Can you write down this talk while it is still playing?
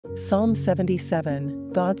Psalm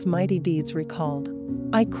 77, God's mighty deeds recalled.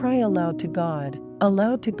 I cry aloud to God,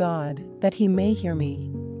 that He may hear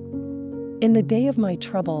me. In the day of my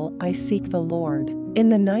trouble I seek the Lord. In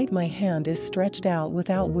the night my hand is stretched out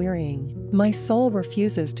without wearying. My soul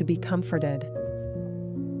refuses to be comforted.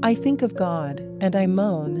 I think of God, and I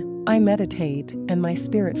moan, I meditate, and my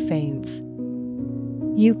spirit faints.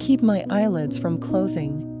 You keep my eyelids from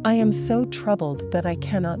closing. I am so troubled that I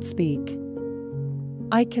cannot speak.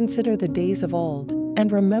 I consider the days of old,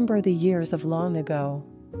 and remember the years of long ago.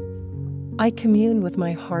 I commune with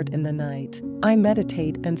my heart in the night. I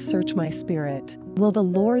meditate and search my spirit. Will the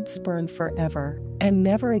Lord spurn forever, and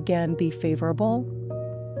never again be favorable?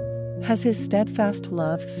 Has His steadfast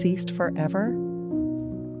love ceased forever?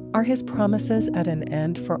 Are His promises at an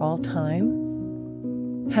end for all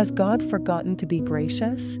time? Has God forgotten to be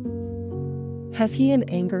gracious? Has He in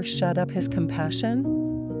anger shut up His compassion?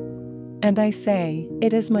 And I say,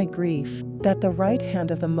 it is my grief, that the right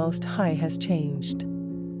hand of the Most High has changed.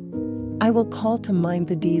 I will call to mind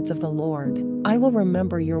the deeds of the Lord. I will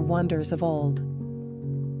remember your wonders of old.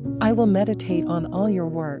 I will meditate on all your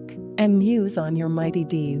work, and muse on your mighty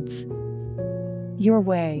deeds. Your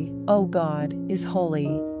way, O God, is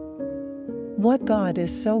holy. What God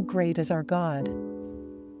is so great as our God?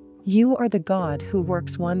 You are the God who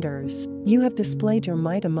works wonders. You have displayed your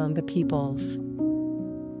might among the peoples.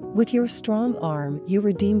 With your strong arm you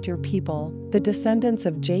redeemed your people, the descendants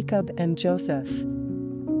of Jacob and Joseph.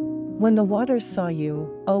 When the waters saw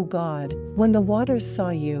you, O God, when the waters saw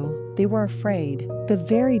you, they were afraid, the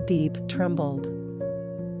very deep trembled.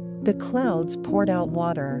 The clouds poured out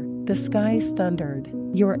water, the skies thundered,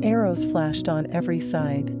 your arrows flashed on every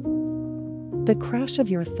side. The crash of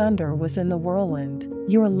your thunder was in the whirlwind,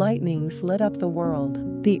 your lightnings lit up the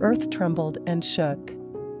world, the earth trembled and shook.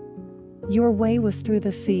 Your way was through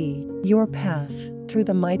the sea, your path, through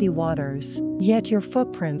the mighty waters, yet your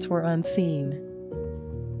footprints were unseen.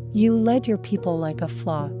 You led your people like a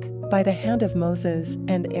flock, by the hand of Moses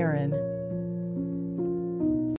and Aaron.